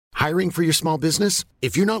Hiring for your small business?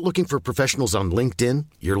 If you're not looking for professionals on LinkedIn,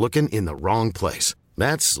 you're looking in the wrong place.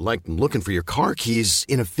 That's like looking for your car keys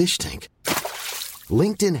in a fish tank.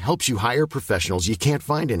 LinkedIn helps you hire professionals you can't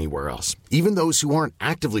find anywhere else, even those who aren't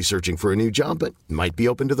actively searching for a new job but might be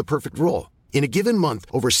open to the perfect role. In a given month,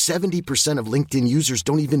 over 70% of LinkedIn users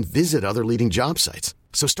don't even visit other leading job sites.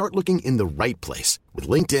 So start looking in the right place. With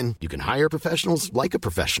LinkedIn, you can hire professionals like a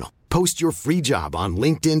professional. Post your free job on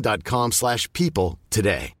linkedin.com/people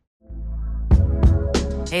today.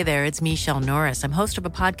 Hey there, it's Michelle Norris. I'm host of a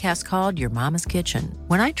podcast called Your Mama's Kitchen.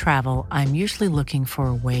 When I travel, I'm usually looking for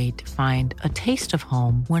a way to find a taste of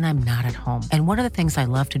home when I'm not at home. And one of the things I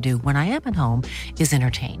love to do when I am at home is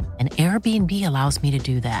entertain. And Airbnb allows me to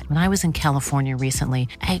do that. When I was in California recently,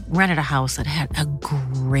 I rented a house that had a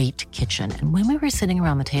great kitchen. And when we were sitting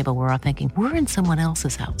around the table, we're all thinking, we're in someone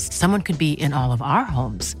else's house. Someone could be in all of our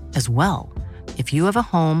homes as well. If you have a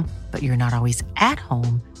home, but you're not always at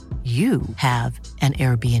home, you have an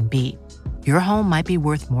Airbnb. Your home might be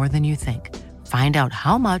worth more than you think. Find out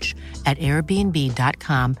how much at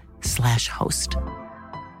airbnb.com/host.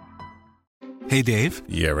 Hey, Dave.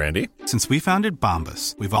 Yeah, Randy. Since we founded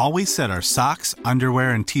Bombas, we've always said our socks,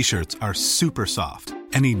 underwear, and T-shirts are super soft.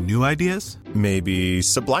 Any new ideas? Maybe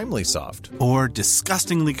sublimely soft. Or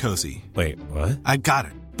disgustingly cozy. Wait, what? I got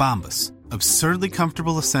it. Bombas. Absurdly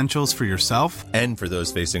comfortable essentials for yourself and for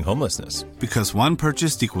those facing homelessness. Because one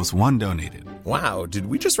purchased equals one donated. Wow, did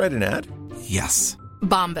we just write an ad? Yes.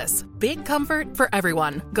 Bombas. Big comfort for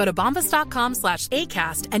everyone. Go to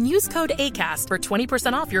bombas.com/ACAST and use code ACAST for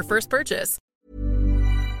 20% off your first purchase.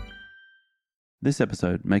 This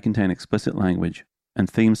episode may contain explicit language and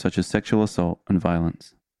themes such as sexual assault and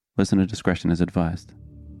violence. Listener discretion is advised.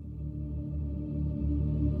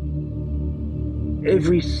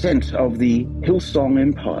 Every cent of the Hillsong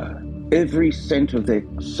empire, every cent of their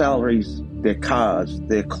salaries, their cars,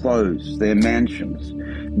 their clothes, their mansions,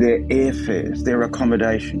 their airfares, their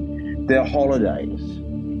accommodation, their holidays,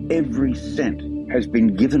 every cent has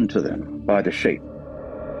been given to them by the sheep.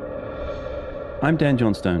 I'm Dan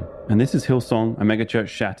Johnstone, and this is Hillsong, a megachurch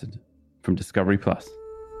shattered, from Discovery Plus.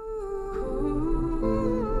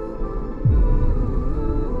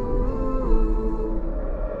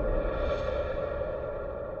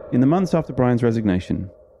 In the months after Brian's resignation,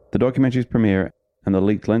 the documentary's premiere, and the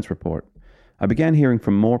leaked Lens report, I began hearing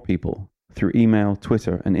from more people through email,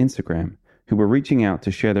 Twitter, and Instagram who were reaching out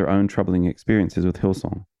to share their own troubling experiences with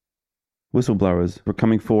Hillsong. Whistleblowers were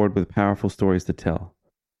coming forward with powerful stories to tell.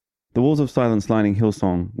 The walls of silence lining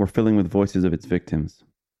Hillsong were filling with voices of its victims.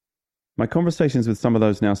 My conversations with some of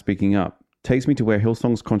those now speaking up takes me to where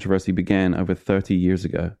Hillsong's controversy began over 30 years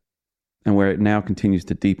ago, and where it now continues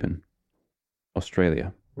to deepen: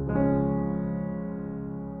 Australia.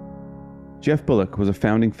 Jeff Bullock was a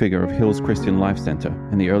founding figure of Hills Christian Life Centre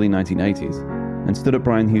in the early 1980s and stood at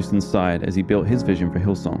Brian Houston's side as he built his vision for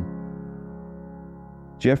Hillsong.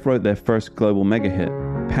 Jeff wrote their first global mega hit,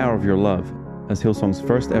 Power of Your Love, as Hillsong's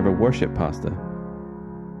first ever worship pastor,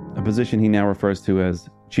 a position he now refers to as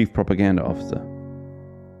Chief Propaganda Officer.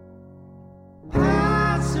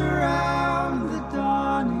 Pass around the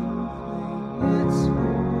dawning flame, it's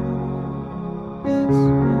war.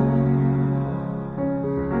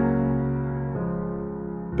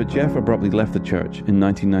 But Jeff abruptly left the church in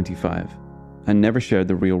 1995 and never shared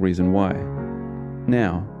the real reason why.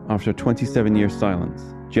 Now, after 27 years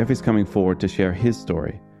silence, Jeff is coming forward to share his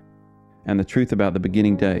story and the truth about the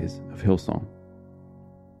beginning days of Hillsong.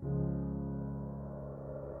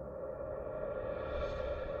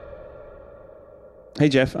 Hey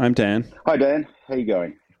Jeff, I'm Dan. Hi Dan, how you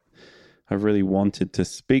going? I've really wanted to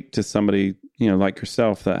speak to somebody, like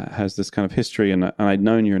yourself that has this kind of history, and I'd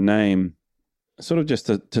known your name sort of just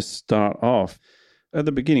to start off. At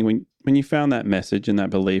the beginning, when you found that message and that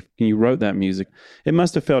belief, and you wrote that music, it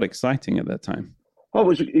must have felt exciting at that time. Oh,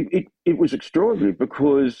 it was extraordinary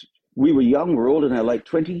because we were young. We're all in our late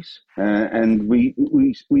 20s, and we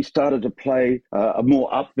started to play a more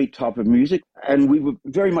upbeat type of music, and we were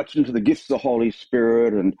very much into the gifts of the Holy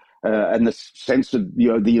Spirit and the sense of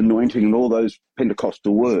the anointing and all those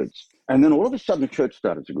Pentecostal words. And then all of a sudden, the church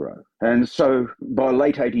started to grow. And so by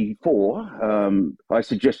late 84, I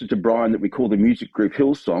suggested to Brian that we call the music group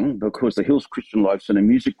Hillsong because the Hills Christian Life Centre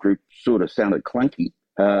music group sort of sounded clunky.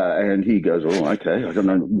 And he goes, oh, okay, I don't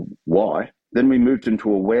know why. Then we moved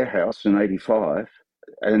into a warehouse in 85.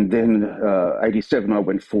 And then 87, I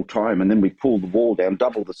went full time. And then we pulled the wall down,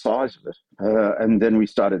 double the size of it. And then we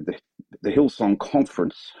started the Hillsong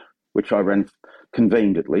Conference, which I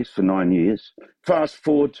convened at least for 9 years. Fast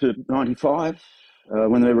forward to 95,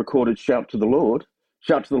 when they recorded Shout to the Lord.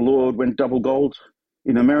 Shout to the Lord went double gold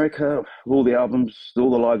In America, all the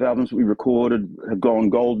live albums we recorded have gone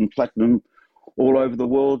gold and platinum all over the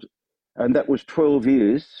world. And that was 12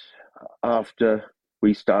 years after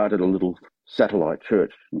we started a little satellite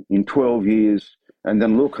church. In 12 years, and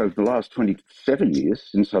then look, over the last 27 years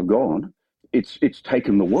since I've gone, it's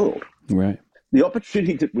taken the world. Right. The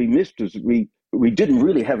opportunity that we missed is we didn't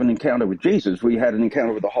really have an encounter with Jesus. We had an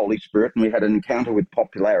encounter with the Holy Spirit, and we had an encounter with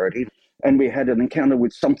popularity, and we had an encounter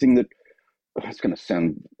with something that, it's going to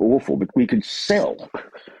sound awful, but we could sell.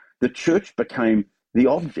 The church became the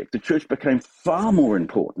object. The church became far more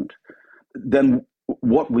important than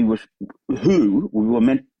who we were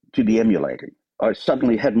meant to be emulating. I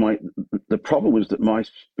suddenly had the problem was that my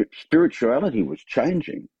spirituality was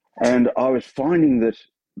changing, and I was finding that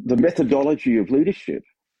the methodology of leadership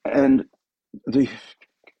and the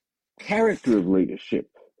character of leadership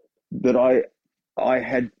that I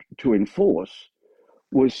had to enforce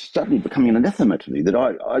was suddenly becoming an anathema to me, that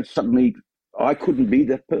I couldn't be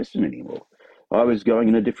that person anymore. I was going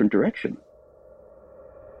in a different direction.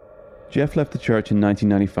 Jeff left the church in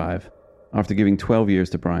 1995 after giving 12 years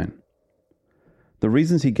to Brian. The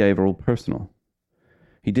reasons he gave are all personal.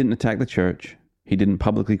 He didn't attack the church. He didn't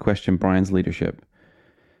publicly question Brian's leadership.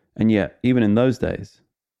 And yet, even in those days,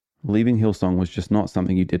 leaving Hillsong was just not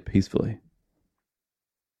something you did peacefully.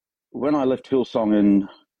 When I left Hillsong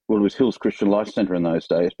it was Hills Christian Life Centre in those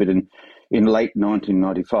days, but in late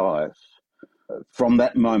 1995, from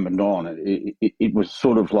that moment on, it was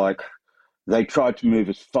sort of like they tried to move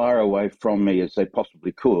as far away from me as they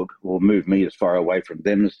possibly could, or move me as far away from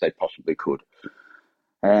them as they possibly could,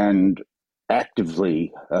 and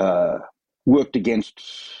actively worked against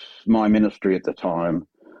my ministry at the time.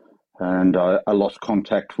 And I lost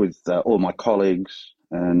contact with all my colleagues,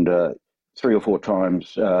 and 3 or 4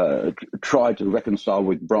 times tried to reconcile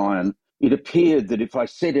with Brian. It appeared that if I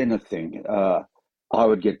said anything, I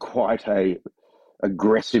would get quite a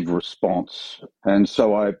aggressive response. And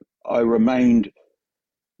so I remained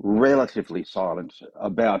relatively silent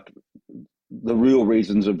about the real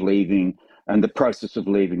reasons of leaving and the process of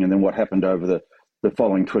leaving, and then what happened over the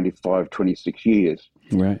following 25, 26 years.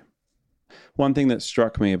 Right. One thing that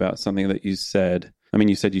struck me about something that you said,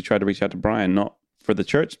 you said you tried to reach out to Brian, not for the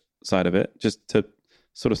church side of it, just to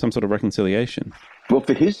sort of some sort of reconciliation. Well,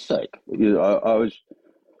 for his sake, I was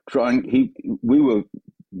trying. We were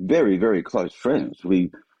very, very close friends.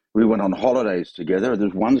 We went on holidays together.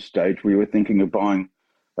 There's one stage we were thinking of buying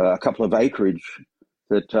a couple of acreage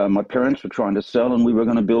that my parents were trying to sell, and we were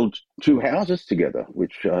going to build 2 houses together,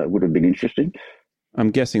 which would have been interesting.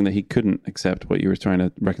 I'm guessing that he couldn't accept what you were trying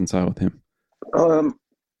to reconcile with him.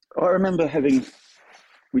 I remember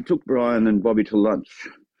we took Brian and Bobby to lunch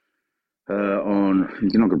on,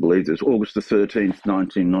 you're not going to believe this, August the 13th,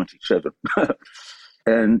 1997.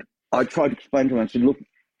 And I tried to explain to him, I said, look,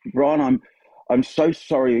 Brian, I'm so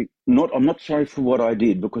sorry. I'm not sorry for what I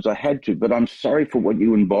did because I had to, but I'm sorry for what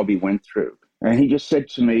you and Bobby went through. And he just said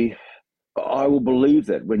to me, I will believe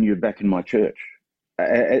that when you're back in my church.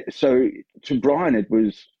 So to Brian,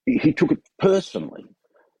 he took it personally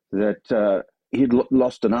that he'd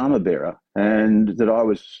lost an armor bearer and that I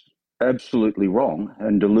was absolutely wrong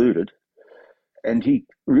and deluded. And he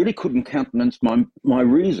really couldn't countenance my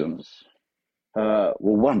reasons. Well,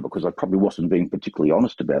 one, because I probably wasn't being particularly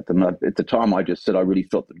honest about them. At the time, I just said I really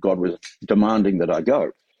felt that God was demanding that I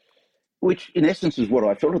go, which in essence is what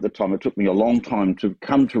I felt at the time. It took me a long time to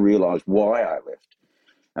come to realize why I left,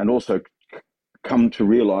 and also come to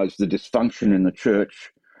realize the dysfunction in the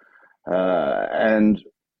church and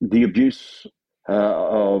the abuse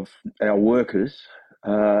of our workers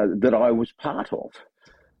that I was part of.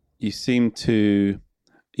 You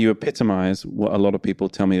epitomize what a lot of people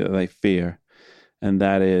tell me that they fear, and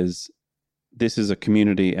that is, this is a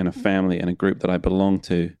community and a family and a group that I belong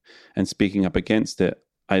to, and speaking up against it,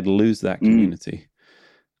 I'd lose that community.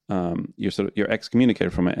 You're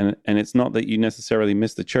excommunicated from it, and it's not that you necessarily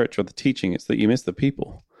miss the church or the teaching; it's that you miss the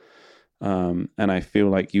people. And I feel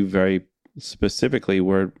like you very specifically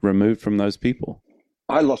were removed from those people.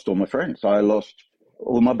 I lost all my friends. I lost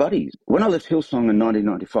all my buddies. When I left Hillsong in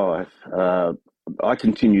 1995, I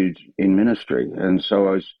continued in ministry, and so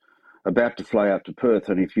I was about to fly out to Perth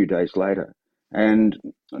only a few days later. And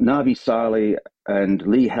Navi Saleh and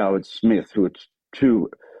Lee Howard Smith, who are 2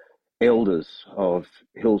 elders of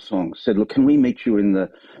Hillsong, said, "Look, can we meet you in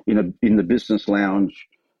the business lounge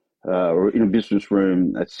or in a business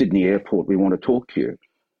room at Sydney Airport? We want to talk to you."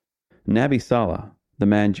 Navi Saleh, the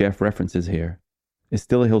man Jeff references here, is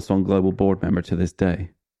still a Hillsong Global Board member to this day.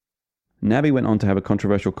 Navi went on to have a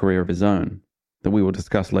controversial career of his own that we will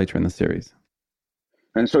discuss later in the series.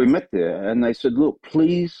 And so we met there, and they said, "Look,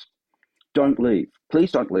 please don't leave.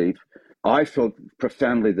 Please don't leave. I felt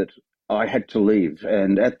profoundly that I had to leave.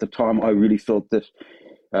 And at the time, I really felt that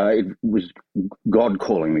it was God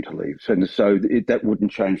calling me to leave. And so that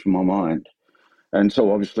wouldn't change my mind. And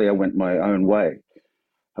so obviously I went my own way.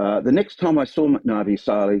 The next time I saw Nabi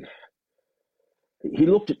Saleh, he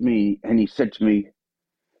looked at me and he said to me,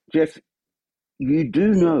 Jeff, you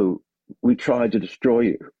do know we tried to destroy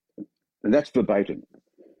you. And that's verbatim.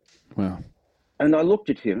 Wow. And I looked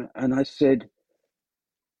at him and I said,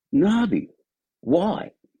 Nabi,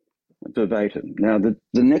 why? Verbatim. Now, the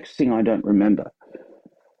next thing I don't remember,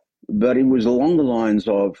 but it was along the lines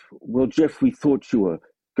of, well, Jeff, we thought you were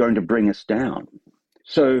going to bring us down.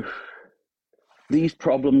 So these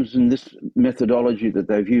problems and this methodology that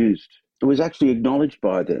they've used was actually acknowledged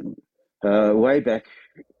by them way back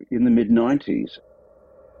in the mid-90s.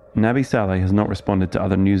 Nabi Saleh has not responded to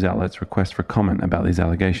other news outlets' requests for comment about these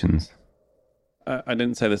allegations. I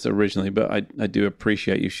didn't say this originally, but I do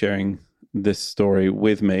appreciate you sharing this story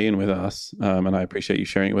with me and with us, and I appreciate you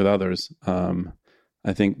sharing it with others.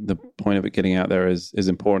 I think the point of it getting out there is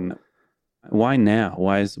important. Why now?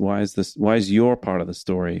 Why is your part of the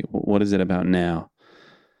story? What is it about now?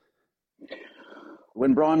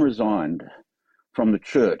 When Brian resigned from the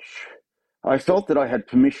church, I felt that I had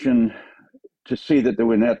permission to see that there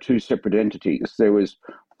were now two separate entities. There was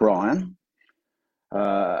Brian,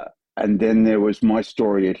 and then there was my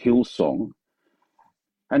story at Hillsong.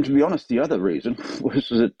 And to be honest, the other reason was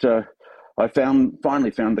that I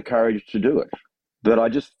finally found the courage to do it. But I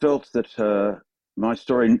just felt that my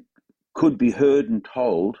story could be heard and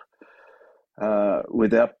told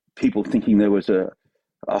without people thinking there was a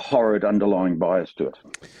horrid underlying bias to it.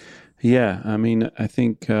 Yeah, I mean, I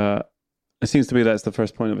think it seems to me that's the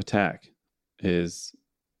first point of attack is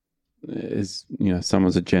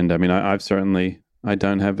someone's agenda. I mean, I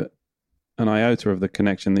don't have an iota of the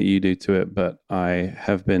connection that you do to it, but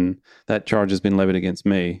that charge has been levied against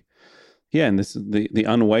me. Yeah, and this is the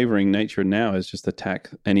unwavering nature now is just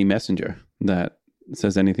attack any messenger that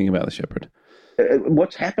says anything about the shepherd.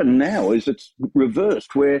 What's happened now is it's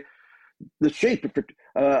reversed, where the sheep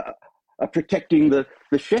are protecting the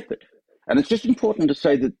shepherd. And it's just important to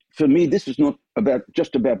say that for me, this is not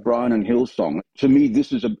just about Brian and Hillsong. To me,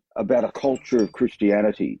 this is about a culture of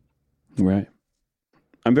Christianity. Right.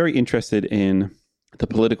 I'm very interested in the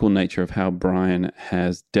political nature of how Brian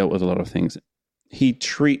has dealt with a lot of things. He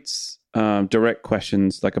treats direct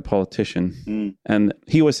questions like a politician. And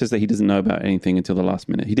he always says that he doesn't know about anything until the last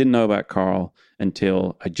minute. He didn't know about Carl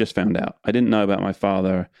until I just found out. I didn't know about my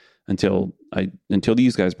father until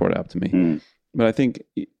these guys brought it up to me. But I think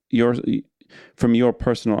from your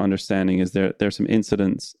personal understanding, is there's some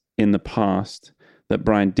incidents in the past that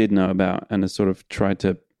Brian did know about and has sort of tried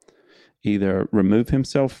to either remove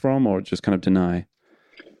himself from or just kind of deny?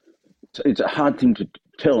 It's a hard thing to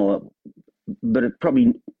tell, but it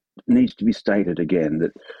probably needs to be stated again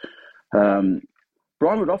that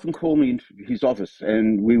Brian would often call me into his office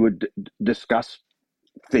and we would discuss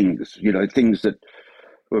things, things that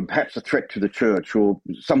were perhaps a threat to the church or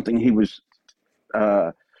something he'd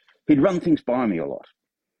run things by me a lot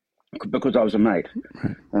because I was a mate.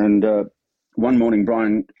 Right. And one morning,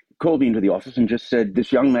 Brian called me into the office and just said,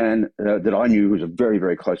 this young man that I knew, who was a very,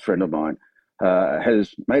 very close friend of mine,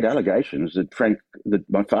 has made allegations that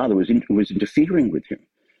my father was interfering with him.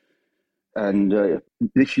 And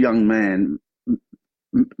this young man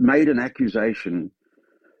made an accusation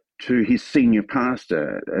to his senior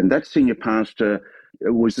pastor, and that senior pastor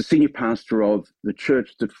was the senior pastor of the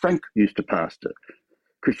church that Frank used to pastor,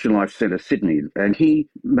 Christian Life Centre Sydney. And he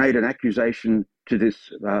made an accusation to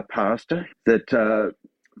this pastor that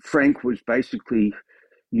Frank was basically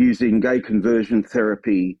using gay conversion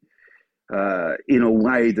therapy in a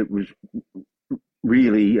way that was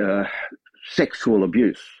really sexual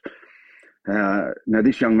abuse. Now,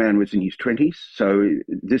 this young man was in his 20s, so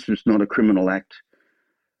this was not a criminal act,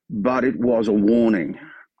 but it was a warning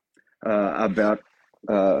about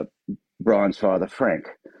Brian's father, Frank.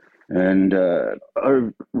 And I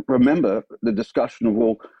remember the discussion of,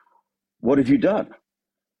 well, what have you done?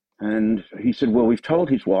 And he said, well, we've told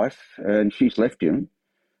his wife and she's left him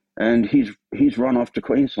and he's run off to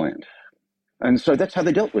Queensland. And so that's how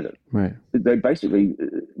they dealt with it. Right. They basically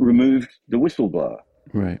removed the whistleblower.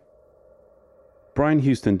 Right. Brian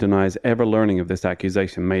Houston denies ever learning of this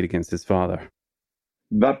accusation made against his father.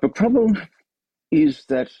 But the problem is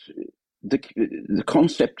that the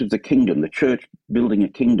concept of the kingdom, the church building a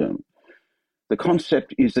kingdom, the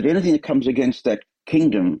concept is that anything that comes against that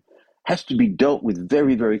kingdom has to be dealt with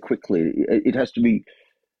very, very quickly. It has to be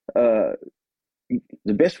the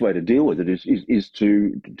best way to deal with it is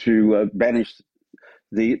to banish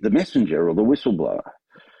the messenger or the whistleblower.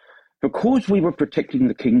 Because we were protecting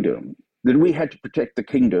the kingdom, then we had to protect the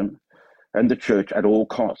kingdom and the church at all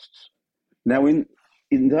costs. Now, in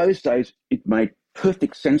those days, it made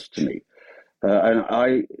perfect sense to me. And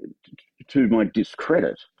I, to my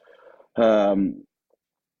discredit, I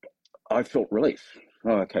felt relief.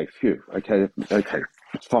 Oh, okay, phew. Okay,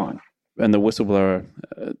 it's fine. And the whistleblower,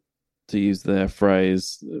 to use their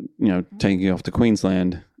phrase, taking it off to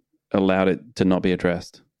Queensland, allowed it to not be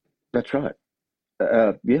addressed. That's right.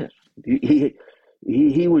 Yes,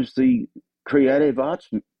 he was the creative arts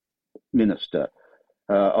minister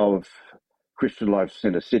of Christian Life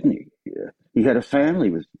Centre Sydney. He had a family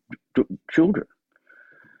with children,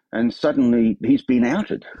 and suddenly he's been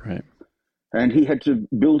outed. Right. And he had to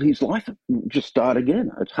build his life, just start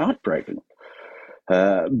again. It's heartbreaking.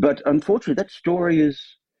 But unfortunately, that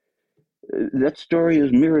story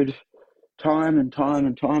is mirrored time and time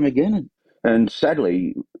and time again. And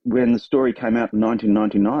sadly, when the story came out in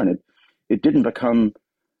 1999, it didn't become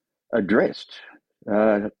addressed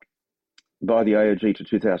by the AOG to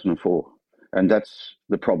 2004. And that's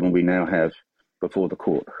the problem we now have before the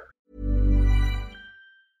court.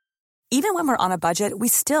 Even when we're on a budget, we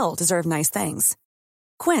still deserve nice things.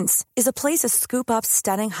 Quince is a place to scoop up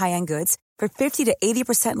stunning high-end goods for 50 to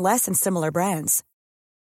 80% less than similar brands.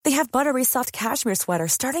 They have buttery soft cashmere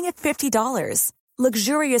sweaters starting at $50,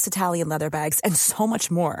 luxurious Italian leather bags, and so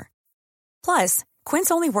much more. Plus,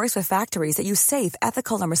 Quince only works with factories that use safe,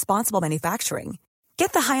 ethical, and responsible manufacturing.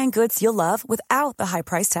 Get the high-end goods you'll love without the high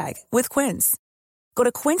price tag with Quince. Go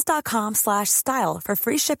to quince.com/style for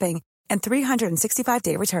free shipping and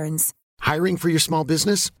 365-day returns. Hiring for your small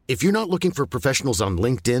business? If you're not looking for professionals on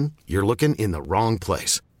LinkedIn, you're looking in the wrong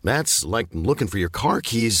place. That's like looking for your car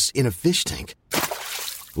keys in a fish tank.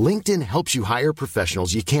 LinkedIn helps you hire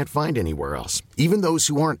professionals you can't find anywhere else, even those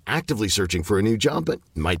who aren't actively searching for a new job but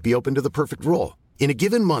might be open to the perfect role. In a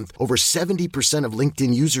given month, over 70% of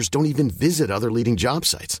LinkedIn users don't even visit other leading job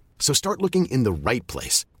sites. So start looking in the right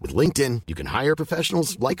place. With LinkedIn, you can hire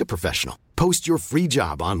professionals like a professional. Post your free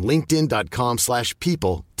job on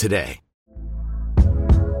linkedin.com/people today.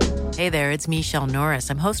 Hey there, it's Michelle Norris.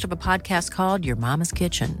 I'm host of a podcast called Your Mama's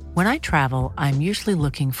Kitchen. When I travel, I'm usually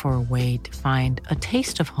looking for a way to find a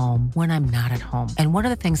taste of home when I'm not at home. And one of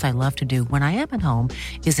the things I love to do when I am at home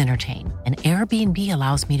is entertain. And Airbnb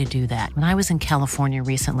allows me to do that. When I was in California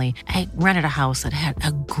recently, I rented a house that had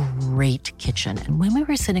a great kitchen. And when we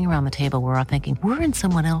were sitting around the table, we were all thinking, we're in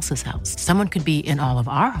someone else's house. Someone could be in all of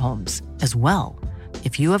our homes as well.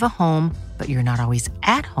 If you have a home, but you're not always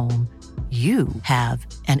at home, you have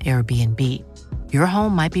an Airbnb. Your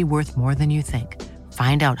home might be worth more than you think.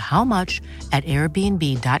 Find out how much at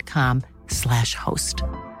airbnb.com/host.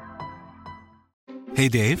 Hey,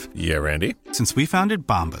 Dave. Yeah, Randy. Since we founded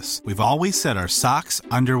Bombas, we've always said our socks,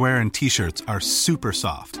 underwear, and T-shirts are super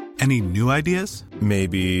soft. Any new ideas?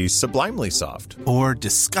 Maybe sublimely soft. Or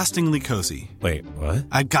disgustingly cozy. Wait, what?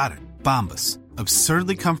 I got it. Bombas.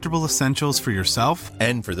 Absurdly comfortable essentials for yourself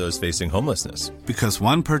And for those facing homelessness. because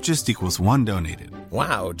one purchased equals one donated.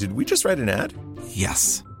 Wow, did we just write an ad?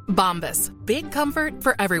 Yes. Bombas. Big comfort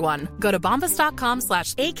for everyone. Go to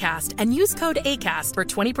bombas.com/ACAST and use code ACAST for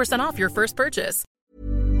 20% off your first purchase.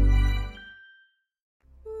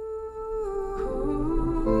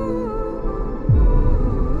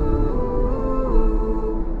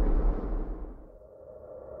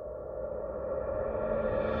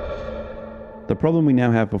 The problem we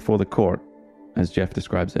now have before the court, as Jeff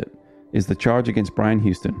describes it, is the charge against Brian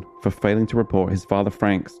Houston for failing to report his father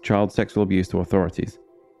Frank's child sexual abuse to authorities.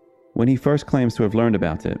 When he first claims to have learned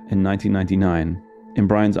about it in 1999, in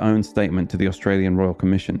Brian's own statement to the Australian Royal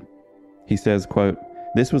Commission, he says, quote,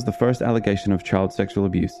 "This was the first allegation of child sexual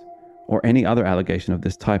abuse, or any other allegation of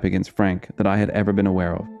this type against Frank that I had ever been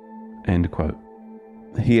aware of." End quote.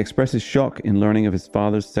 He expresses shock in learning of his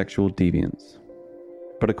father's sexual deviance.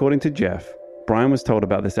 But according to Jeff, Brian was told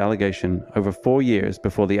about this allegation over 4 years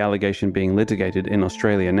before the allegation being litigated in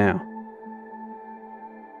Australia now.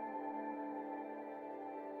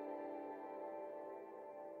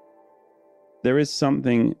 There is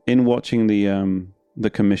something in watching the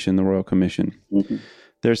commission, the Royal Commission. Mm-hmm.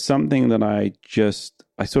 There's something that I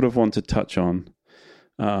sort of want to touch on,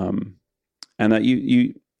 and that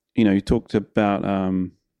you talked about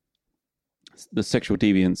the sexual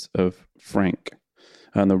deviance of Frank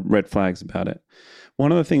and the red flags about it.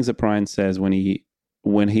 One of the things that Brian says when he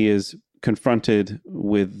is confronted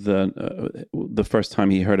with the first time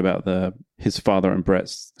he heard about his father and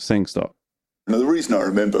Brett's sing stop. Now, the reason I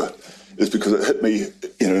remember is because it hit me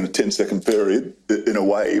in a 10-second period in a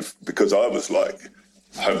wave, because I was like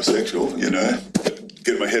homosexual,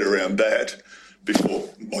 getting my head around that. before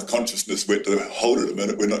my consciousness went to, hold it a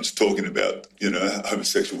minute, we're not just talking about,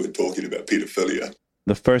 homosexual, we're talking about paedophilia.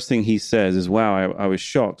 The first thing he says is, wow, I was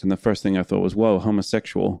shocked. And the first thing I thought was, whoa,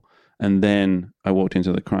 homosexual. And then I walked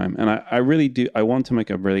into the crime. And I really do, I want to make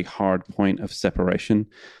a really hard point of separation,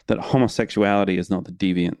 that homosexuality is not the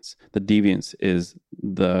deviance. The deviance is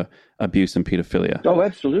the abuse and pedophilia. Oh,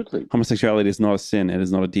 absolutely. Homosexuality is not a sin. It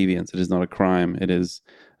is not a deviance. It is not a crime. It is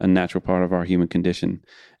a natural part of our human condition.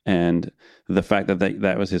 And the fact that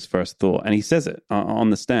that was his first thought, and he says it on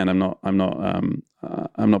the stand. I'm not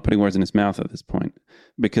putting words in his mouth at this point,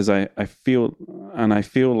 because I feel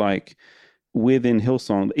like within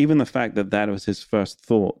Hillsong, even the fact that was his first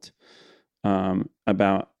thought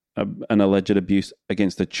about an alleged abuse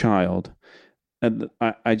against a child, and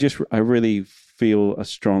I really feel a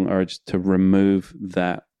strong urge to remove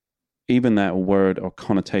that, even that word or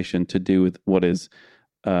connotation to do with what is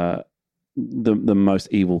the most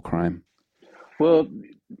evil crime. Well,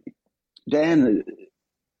 Dan,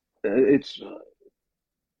 it's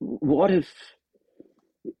what if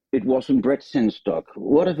it wasn't Brett Senstock?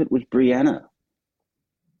 What if it was Brianna?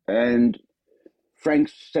 And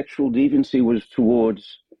Frank's sexual deviancy was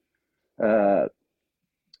towards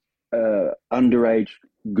underage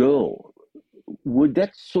girl. Would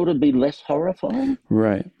that sort of be less horrifying?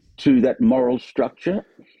 Right. To that moral structure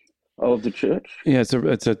of the church? Yeah,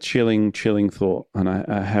 it's a chilling thought, and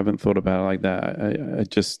I haven't thought about it like that. I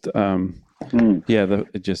just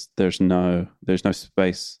there's no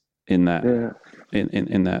space in that. Yeah.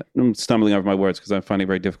 In that, I'm stumbling over my words because I find it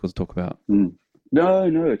very difficult to talk about. No,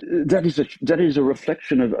 that is a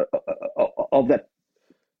reflection of that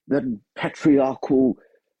patriarchal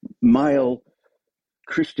male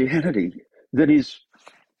Christianity that is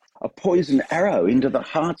a poison arrow into the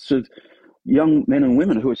hearts of young men and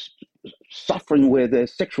women who are suffering where their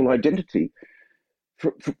sexual identity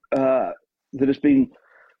that has been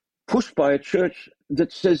pushed by a church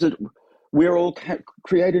that says that we're all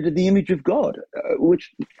created in the image of God,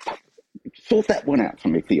 which sort that one out for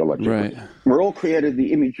me theologically. Right. We're all created in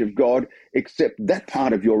the image of God, except that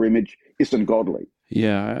part of your image isn't godly.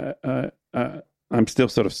 Yeah, I'm still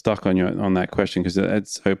sort of stuck on that question, because it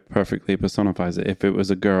so perfectly personifies it. If it was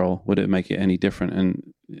a girl, would it make it any different?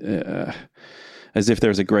 And as if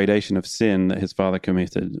there's a gradation of sin that his father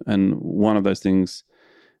committed, and one of those things,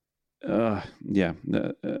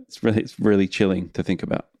 it's really chilling to think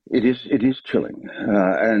about. It is chilling,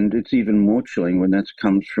 and it's even more chilling when that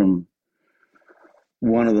comes from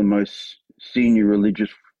one of the most senior religious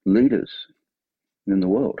leaders in the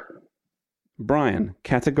world. Brian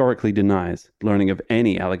categorically denies learning of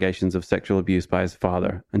any allegations of sexual abuse by his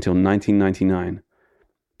father until 1999.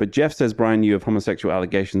 But Jeff says Brian knew of homosexual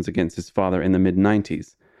allegations against his father in the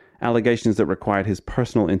mid-90s, allegations that required his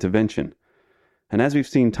personal intervention. And as we've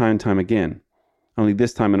seen time and time again, only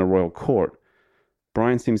this time in a royal court,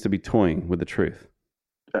 Brian seems to be toying with the truth.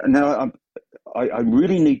 Now, I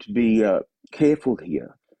really need to be careful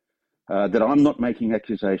here that I'm not making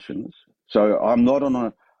accusations. So I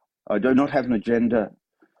do not have an agenda.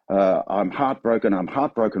 I'm heartbroken. I'm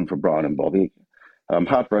heartbroken for Brian and Bobby. I'm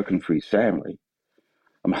heartbroken for his family.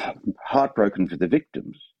 I'm heartbroken for the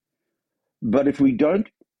victims. But if we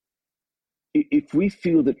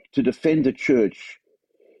feel that to defend the church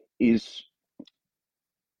is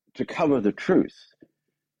to cover the truth,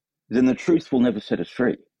 then the truth will never set us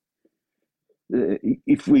free.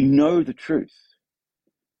 If we know the truth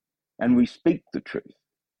and we speak the truth,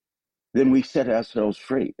 then we set ourselves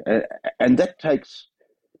free. And that takes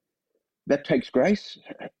grace.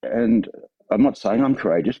 And I'm not saying I'm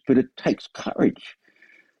courageous, but it takes courage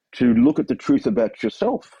to look at the truth about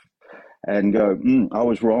yourself and go, I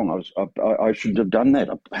was wrong. I shouldn't have done that.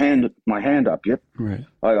 My hand up. Yep. Right.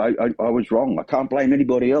 I was wrong. I can't blame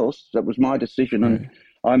anybody else. That was my decision, and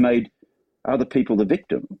I made other people the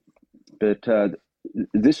victim. But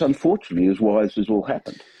this, unfortunately, is why this has all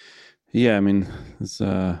happened. Yeah, I mean, it's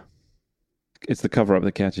the cover-up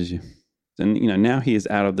that catches you. And, now he is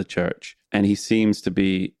out of the church, and he seems to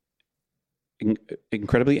be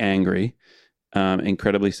incredibly angry,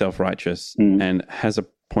 incredibly self-righteous, and has a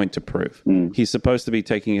point to prove. He's supposed to be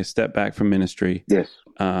taking a step back from ministry. Yes.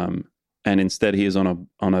 And instead he is on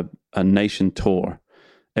a nation tour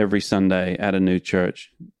every Sunday at a new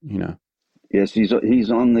church, Yes,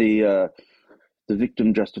 he's on the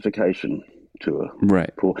victim justification tour.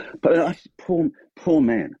 Right. Poor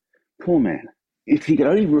man. If he could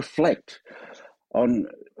only reflect on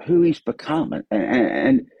who he's become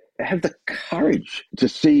and have the courage to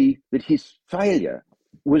see that his failure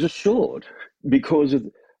was assured because of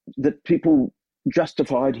that people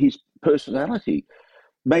justified his personality,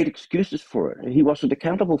 made excuses for it. He wasn't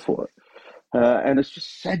accountable for it. And it's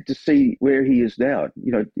just sad to see where he is now.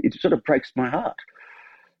 It sort of breaks my heart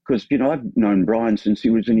because, I've known Brian since he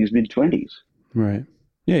was in his mid-20s. Right.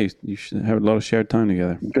 Yeah, you should have a lot of shared time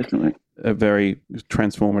together. Definitely. At very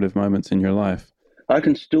transformative moments in your life. I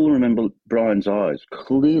can still remember Brian's eyes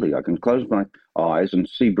clearly. I can close my eyes and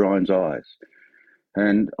see Brian's eyes.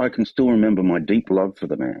 And I can still remember my deep love for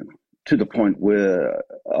the man, to the point where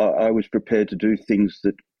I was prepared to do things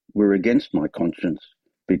that were against my conscience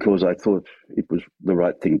because I thought it was the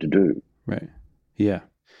right thing to do. Right. Yeah.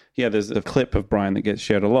 Yeah, there's a clip of Brian that gets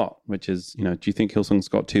shared a lot, which is, do you think Hillsong's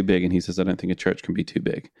got too big? And he says, I don't think a church can be too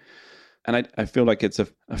big. And I feel like it's a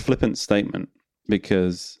flippant statement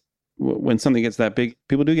because when something gets that big,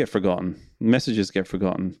 people do get forgotten. Messages get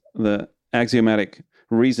forgotten. The axiomatic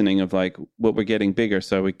reasoning of like, what we're getting bigger,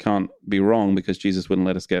 so we can't be wrong because Jesus wouldn't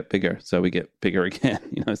let us get bigger, so we get bigger again.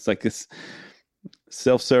 It's like this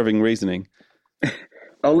self-serving reasoning.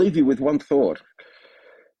 I'll leave you with one thought,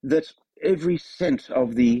 that every cent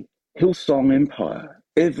of the Hillsong empire,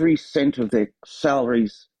 every cent of their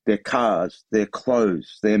salaries, their cars, their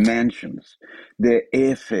clothes, their mansions, their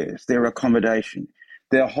airfares, their accommodation,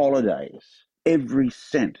 their holidays, every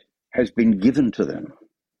cent has been given to them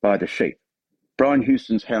by the sheep. Brian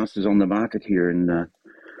Houston's house is on the market here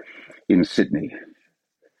in Sydney.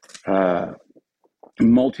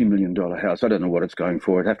 Multi-million-dollar house. I don't know what it's going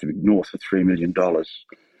for. It'd have to be north of $3 million.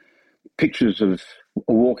 Pictures of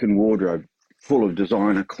a walk-in wardrobe full of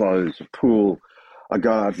designer clothes, a pool, a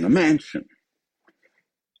garden, a mansion.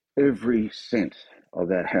 Every cent of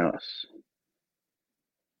that house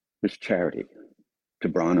was charity to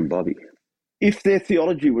Brian and Bobby. If their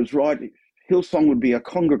theology was right, Hillsong would be a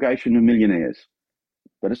congregation of millionaires.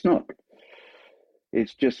 But it's not.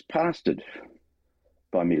 It's just pastored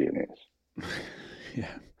by millionaires.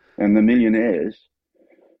 Yeah. And the millionaires,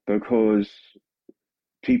 because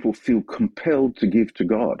people feel compelled to give to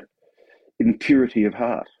God in purity of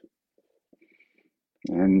heart.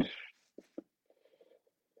 And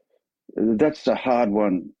that's a hard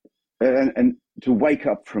one. And to wake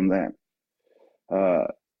up from that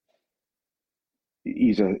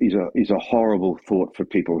is a horrible thought for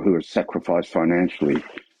people who have sacrificed financially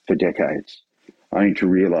for decades, only to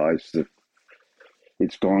realize that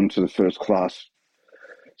it's gone to the first class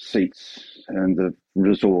seats and the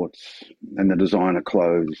resorts and the designer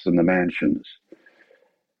clothes and the mansions.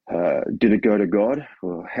 Did it go to God?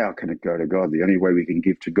 Well, how can it go to God? The only way we can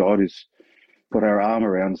give to God is put our arm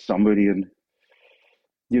around somebody and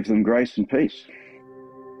give them grace and peace.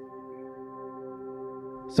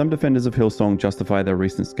 Some defenders of Hillsong justify their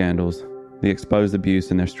recent scandals, the exposed abuse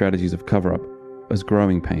and their strategies of cover-up, as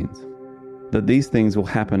growing pains. That these things will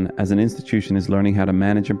happen as an institution is learning how to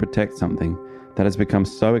manage and protect something that has become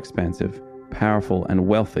so expansive, powerful, and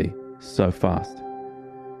wealthy so fast.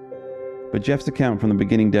 But Jeff's account from the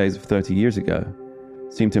beginning days of 30 years ago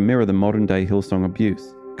seemed to mirror the modern-day Hillsong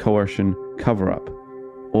abuse, coercion, cover-up,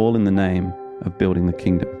 all in the name of building the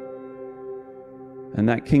kingdom. And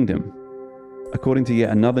that kingdom, according to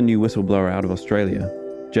yet another new whistleblower out of Australia,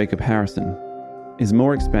 Jacob Harrison, is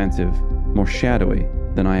more expansive, more shadowy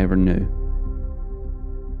than I ever knew.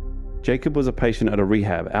 Jacob was a patient at a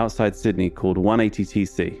rehab outside Sydney called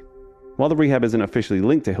 180TC. While the rehab isn't officially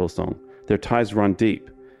linked to Hillsong, their ties run deep.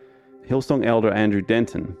 Hillsong elder Andrew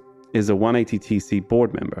Denton is a 180TC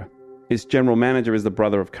board member. Its general manager is the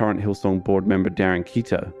brother of current Hillsong board member Darren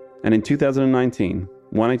Keto. And in 2019,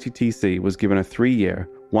 180TC was given a 3-year,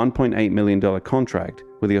 $1.8 million contract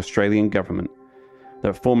with the Australian government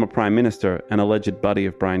that former Prime Minister and alleged buddy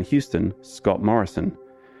of Brian Houston, Scott Morrison,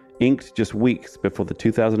 inked just weeks before the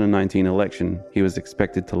 2019 election he was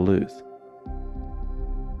expected to lose.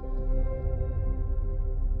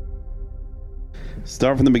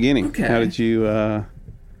 Start from the beginning. Okay. How did you how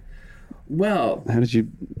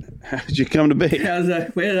did you come to be?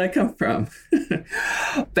 Where did I come from?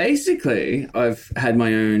 Basically, I've had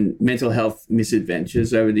my own mental health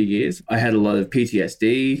misadventures over the years. I had a lot of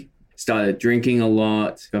PTSD, started drinking a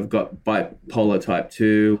lot. I've got bipolar type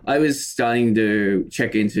 2. I was starting to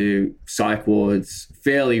check into psych wards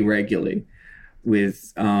fairly regularly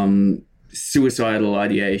with suicidal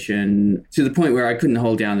ideation, to the point where I couldn't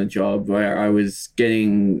hold down a job, where I was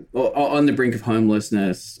getting on the brink of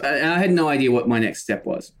homelessness. And I had no idea what my next step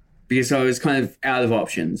was, because I was kind of out of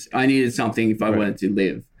options. I needed something if I wanted to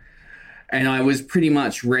live. And I was pretty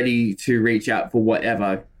much ready to reach out for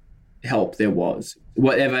whatever help there was.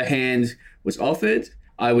 Whatever hand was offered,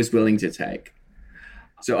 I was willing to take.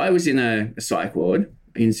 So I was in a psych ward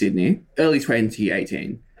in Sydney, early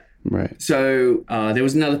 2018. Right. So there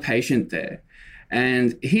was another patient there.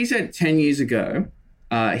 And he said 10 years ago,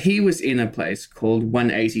 he was in a place called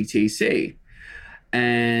 180TC.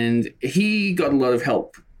 And he got a lot of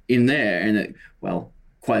help in there. And,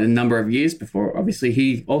 quite a number of years before, obviously,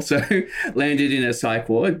 he also landed in a psych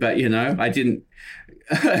ward. But, I didn't,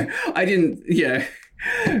 I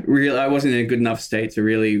wasn't in a good enough state to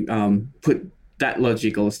really put that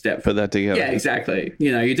logical step. Put that together. Yeah, exactly.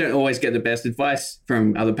 You don't always get the best advice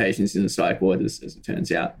from other patients in the psych ward, as it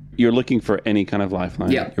turns out. You're looking for any kind of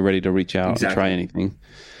lifeline. Yeah. You're ready to reach out and try anything.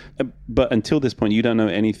 But until this point, you don't know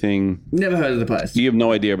anything. Never heard of the place. You have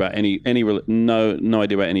no idea about no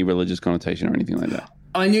idea about any religious connotation or anything like that.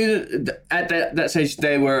 I knew that at that stage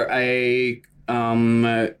they were a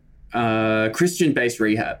Christian-based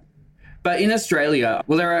rehab. But in Australia,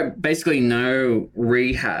 there are basically no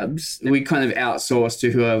rehabs. We kind of outsource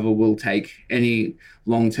to whoever will take any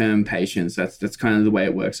long-term patients. That's kind of the way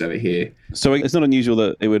it works over here. So it's not unusual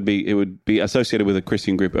that it would be associated with a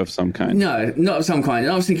Christian group of some kind. No, not of some kind.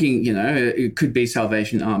 And I was thinking, it could be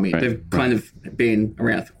Salvation Army. Right, They've kind of been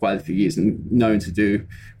around for quite a few years and known to do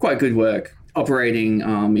quite good work, operating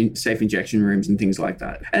in safe injection rooms and things like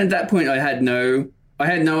that. And at that point, I had no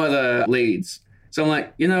other leads. So I'm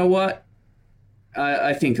like, you know what?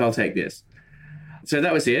 I think I'll take this. So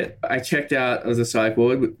that was it. I checked out of the psych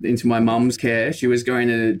ward into my mum's care. She was going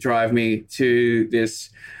to drive me to this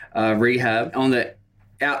rehab on the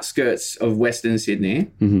outskirts of Western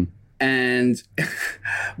Sydney. Mm-hmm. And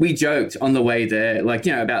we joked on the way there,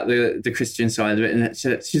 about the Christian side of it. And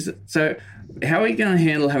she's so how are you going to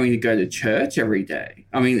handle having to go to church every day?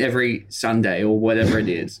 I mean, every Sunday or whatever it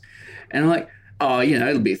is. And I'm like, oh,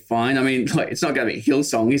 it'll be fine. I mean, it's not going to be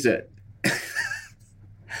Hillsong, is it?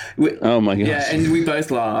 Oh my gosh. Yeah, and we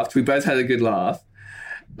both laughed. We both had a good laugh.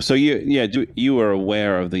 So you were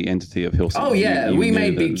aware of the entity of Hillsong. Oh yeah, we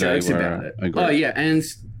made big jokes about it. Oh yeah, and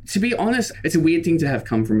to be honest, it's a weird thing to have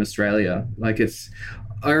come from Australia.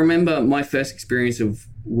 I remember my first experience of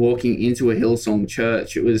walking into a Hillsong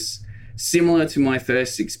church. It was similar to my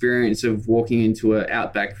first experience of walking into an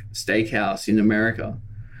Outback Steakhouse in America.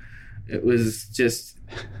 It was just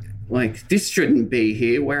this shouldn't be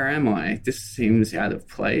here. Where am I? This seems out of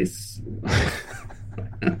place.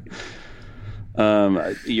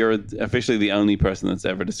 You're officially the only person that's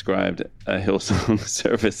ever described a Hillsong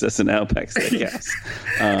service as an Outback Steakhouse,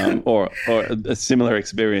 or a similar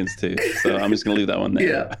experience too. So I'm just going to leave that one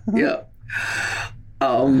there. Yeah.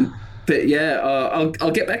 But yeah,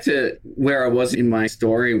 I'll get back to where I was in my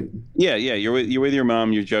story. Yeah. You're with your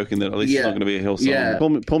mom. You're joking that at least it's not going to be a Hillsong. Yeah.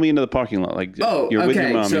 Pull me into the parking lot. You're with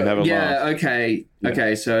your mom. So, you have a laugh. Okay. Yeah.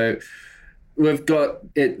 Okay. So we've got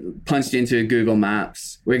it punched into Google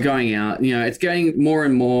Maps. We're going out. It's getting more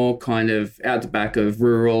and more kind of out the back of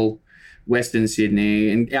rural Western Sydney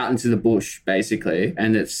and out into the bush, basically.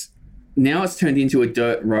 And it's turned into a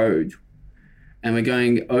dirt road. And we're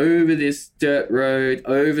going over this dirt road,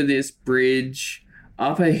 over this bridge,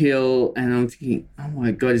 up a hill. And I'm thinking, oh my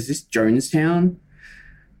God, is this Jonestown?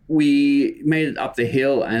 We made it up the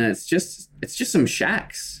hill and it's just some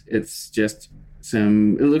shacks. It's just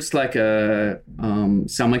it looks like a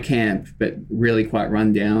summer camp, but really quite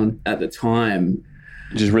run down at the time.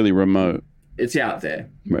 Just really remote. It's out there,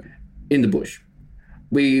 right, in the bush.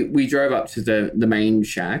 We drove up to the main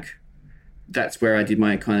shack. That's where I did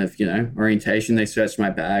my kind of, orientation. They searched my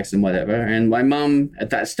bags and whatever. And my mum at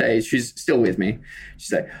that stage, she's still with me.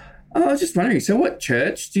 She's like, oh, I was just wondering, so what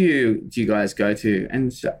church do you guys go to?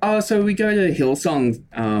 And so we go to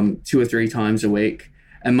Hillsong 2 or 3 times a week.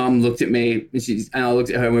 And mum looked at me and I looked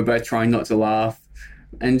at her and we're both trying not to laugh.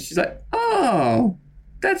 And she's like, oh,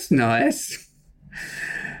 that's nice.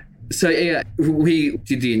 So, yeah, we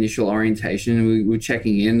did the initial orientation. We were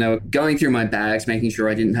checking in. They were going through my bags, making sure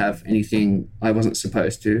I didn't have anything I wasn't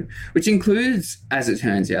supposed to, which includes, as it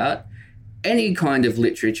turns out, any kind of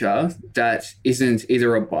literature that isn't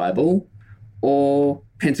either a Bible or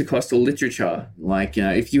Pentecostal literature.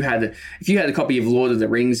 If you had a copy of Lord of the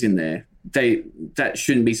Rings in there, that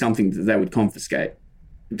shouldn't be something that they would confiscate.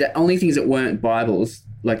 The only things that weren't Bibles,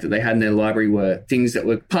 that they had in their library, were things that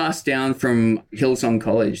were passed down from Hillsong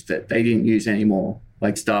College that they didn't use anymore,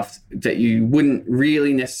 stuff that you wouldn't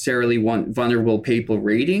really necessarily want vulnerable people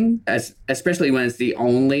reading, especially when it's the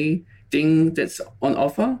only thing that's on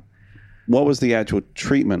offer. What was the actual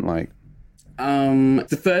treatment like?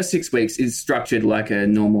 The first 6 weeks is structured like a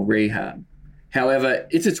normal rehab. However,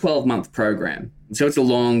 it's a 12-month program. So it's a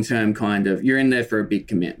long-term kind of, you're in there for a big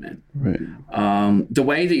commitment. Right. The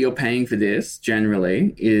way that you're paying for this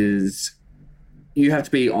generally is you have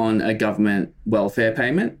to be on a government welfare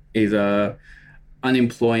payment, either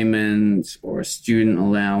unemployment or a student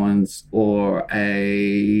allowance or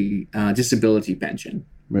a disability pension.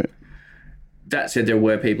 Right. That said, there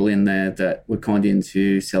were people in there that were conned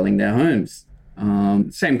into selling their homes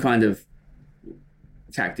Same kind of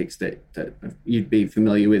tactics that you'd be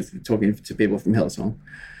familiar with talking to people from Hillsong.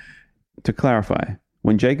 To clarify,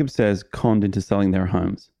 when Jacob says conned into selling their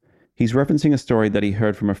homes, he's referencing a story that he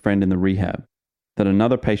heard from a friend in the rehab, that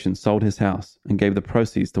another patient sold his house and gave the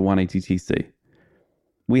proceeds to 1ATTC.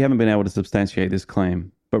 We haven't been able to substantiate this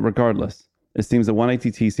claim, but regardless, it seems that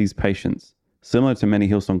 1ATTC's patients, similar to many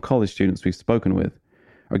Hillsong College students we've spoken with,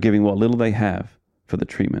 are giving what little they have for the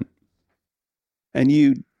treatment. And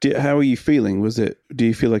how are you feeling? Do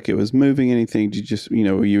you feel like it was moving anything? Did you just,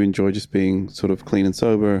 you enjoy just being sort of clean and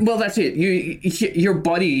sober? Well, that's it. Your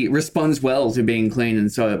body responds well to being clean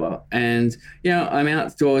and sober. And, I'm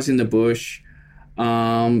outdoors in the bush,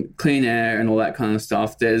 clean air and all that kind of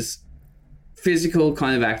stuff. There's physical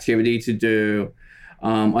kind of activity to do.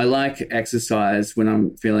 I like exercise when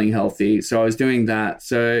I'm feeling healthy. So I was doing that.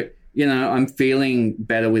 So, I'm feeling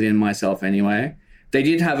better within myself anyway. They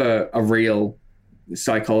did have a real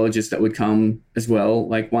psychologist that would come as well,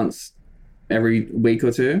 like once every week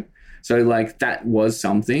or two. So like that was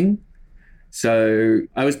something. So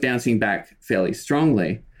I was bouncing back fairly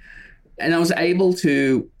strongly. And I was able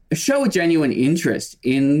to show a genuine interest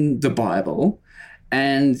in the Bible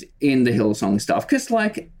and in the Hillsong stuff. Because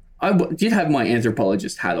like I did have my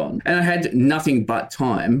anthropologist hat on and I had nothing but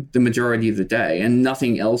time the majority of the day and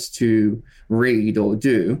nothing else to read or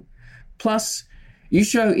do. Plus, you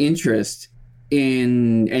show interest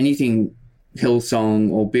in anything Hillsong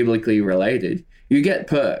or biblically related, you get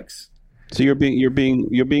perks. So you're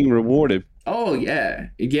being rewarded. Oh yeah.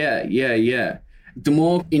 The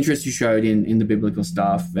more interest you showed in the biblical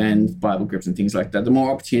stuff and Bible groups and things like that, the more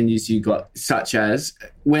opportunities you got, such as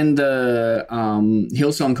when the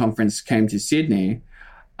Hillsong conference came to Sydney,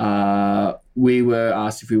 we were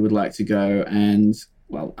asked if we would like to go and,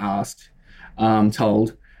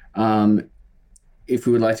 told if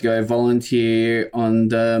we would like to go volunteer on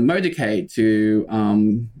the motorcade to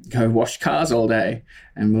go wash cars all day.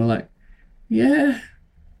 And we were like, yeah.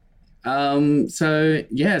 So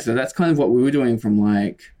that's kind of what we were doing from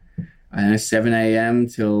 7 a.m.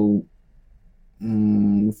 till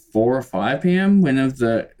 4 or 5 p.m.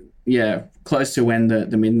 Close to when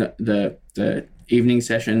the evening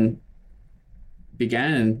session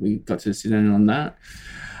began, and we got to sit in on that.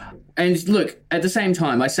 And look, at the same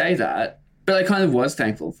time, I say that, but I kind of was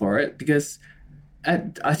thankful for it because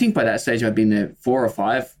I think by that stage I'd been there 4 or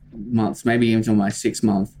 5 months, maybe even until my 6th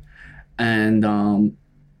month. And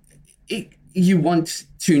you want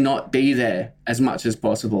to not be there as much as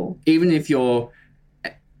possible. Even if you're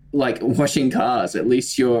like washing cars, at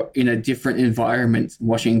least you're in a different environment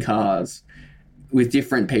washing cars with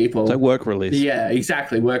different people. It's like work release. Yeah,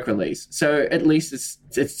 exactly, work release. So at least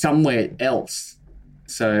it's somewhere else.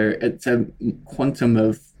 So it's a quantum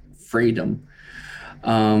of freedom. We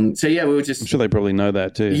were just... I'm sure they probably know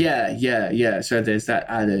that too. Yeah. So there's that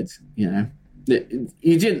added, they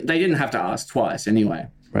didn't have to ask twice anyway.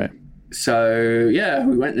 Right. So,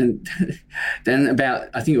 we went, and then about,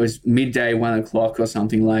 I think it was midday, 1 o'clock or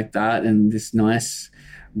something like that, and this nice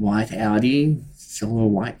white Audi, silver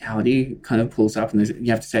white Audi, kind of pulls up, and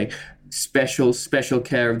you have to say, special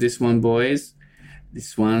care of this one, boys.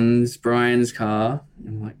 This one's Brian's car. And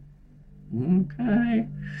I'm like, okay.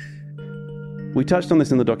 We touched on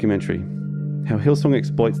this in the documentary, how Hillsong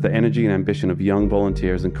exploits the energy and ambition of young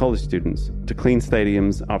volunteers and college students to clean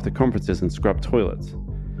stadiums after conferences and scrub toilets.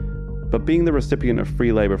 But being the recipient of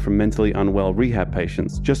free labor from mentally unwell rehab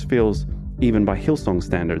patients just feels, even by Hillsong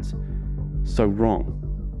standards, so wrong.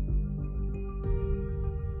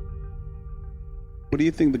 What do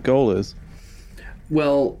you think the goal is?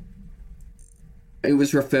 Well, it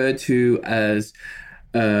was referred to as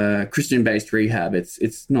Christian-based rehab.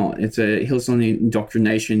 It's not. It's a Hillsong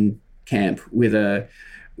indoctrination camp with a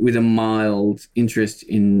mild interest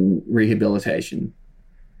in rehabilitation.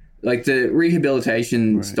 Like the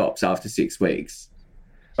rehabilitation stops after 6 weeks.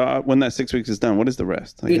 When that 6 weeks is done, what is the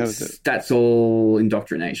rest? That's all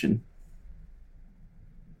indoctrination.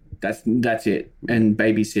 That's it, and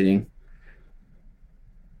babysitting.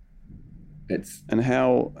 And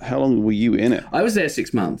how long were you in it? I was there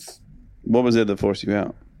 6 months. What was it that forced you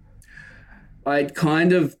out? I'd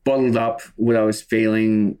kind of bottled up what I was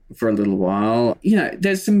feeling for a little while.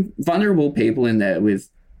 There's some vulnerable people in there with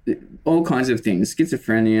all kinds of things,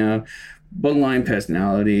 schizophrenia, borderline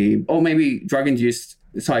personality, or maybe drug-induced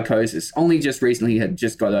psychosis. Only just recently had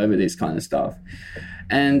just got over this kind of stuff.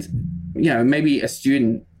 And, maybe a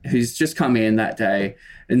student who's just come in that day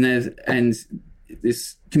and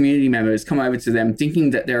this community member has come over to them thinking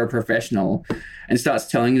that they're a professional and starts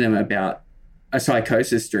telling them about a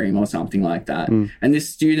psychosis dream or something like that. And this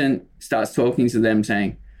student starts talking to them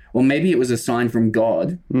saying, or maybe it was a sign from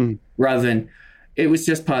God rather than it was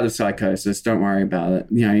just part of psychosis. Don't worry about it.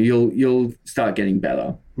 You know, you'll start getting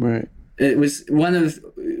better. Right. It was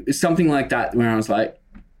something like that when I was like,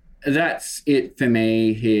 that's it for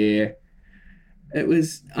me here. It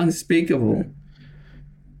was unspeakable. Right.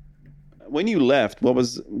 When you left,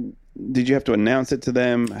 did you have to announce it to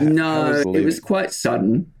them? No, it was quite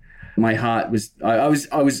sudden. My heart was, I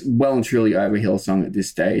was well and truly over Hillsong at this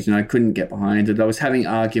stage, and I couldn't get behind it. I was having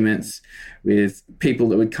arguments with people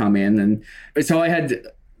that would come in, and so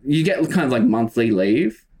you get kind of like monthly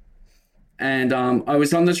leave. And I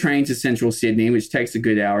was on the train to central Sydney, which takes a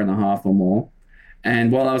good hour and a half or more.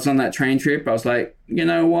 And while I was on that train trip, I was like, you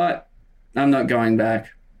know what? I'm not going back.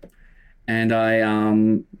 And I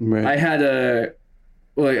had a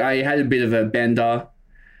bit of a bender.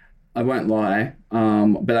 I won't lie.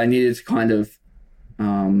 But I needed to kind of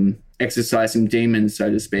exercise some demons, so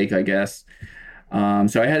to speak, I guess.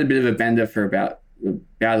 So I had a bit of a bender for about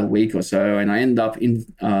a week or so, and I ended up in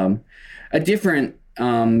a different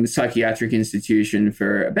psychiatric institution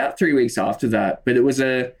for about 3 weeks after that. But it was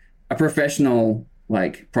a professional,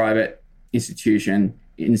 like, private institution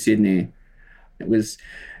in Sydney. It was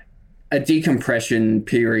a decompression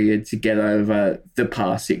period to get over the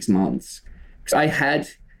past 6 months. I had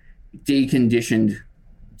deconditioned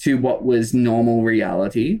to what was normal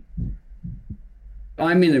reality.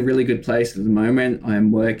 I'm in a really good place at the moment.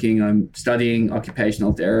 I'm studying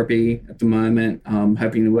occupational therapy at the moment. I'm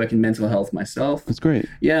hoping to work in mental health myself. That's great.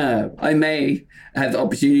 Yeah, I may have the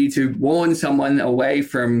opportunity to warn someone away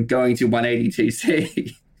from going to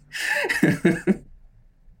 180TC.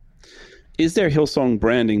 Is there Hillsong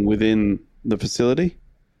branding within the facility?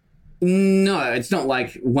 No, it's not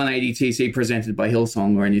like 180TC presented by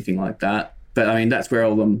Hillsong or anything like that. But I mean, that's where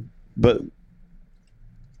all them. But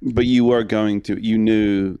you were going to. You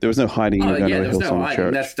knew there was no hiding. You were going to a Hillsong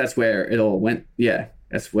church. That's where it all went. Yeah,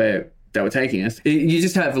 that's where they were taking us. You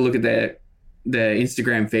just have a look at their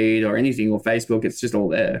Instagram feed or anything, or Facebook. It's just all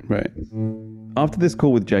there. Right. After this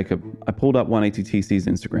call with Jacob, I pulled up 180TC's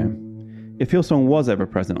Instagram. If Hillsong was ever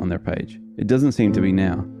present on their page, it doesn't seem to be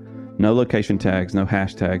now. No location tags, no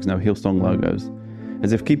hashtags, no Hillsong logos,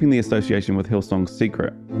 as if keeping the association with Hillsong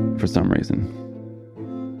secret for some reason.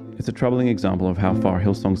 It's a troubling example of how far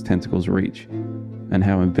Hillsong's tentacles reach and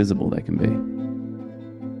how invisible they can be.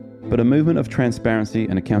 But a movement of transparency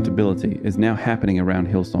and accountability is now happening around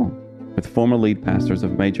Hillsong, with former lead pastors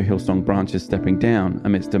of major Hillsong branches stepping down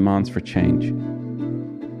amidst demands for change.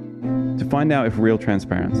 To find out if real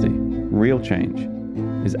transparency, real change,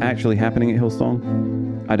 is actually happening at Hillsong,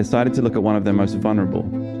 I decided to look at one of their most vulnerable,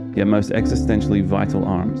 yet most existentially vital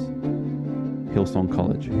arms, Hillsong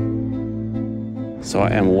College. So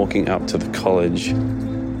I am walking up to the college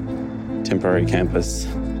temporary campus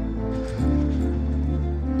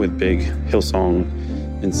with big Hillsong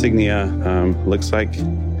insignia. Looks like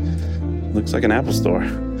an Apple store,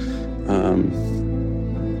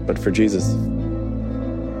 but for Jesus.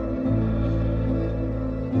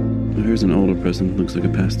 Here's an older person, looks like a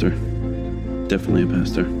pastor. Definitely a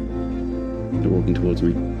pastor. They're walking towards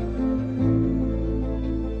me.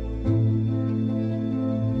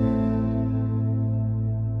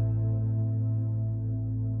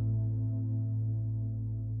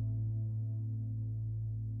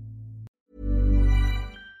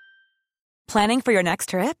 Planning for your next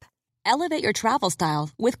trip? Elevate your travel style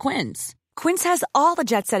with Quince. Quince has all the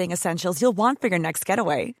jet-setting essentials you'll want for your next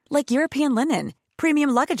getaway, like European linen, premium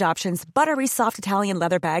luggage options, buttery soft Italian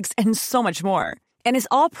leather bags, and so much more. And is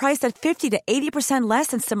all priced at 50 to 80% less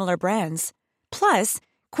than similar brands. Plus,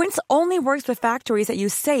 Quince only works with factories that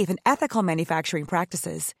use safe and ethical manufacturing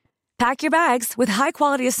practices. Pack your bags with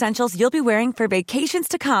high-quality essentials you'll be wearing for vacations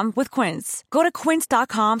to come with Quince. Go to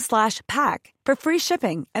quince.com/pack for free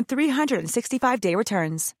shipping and 365-day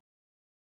returns.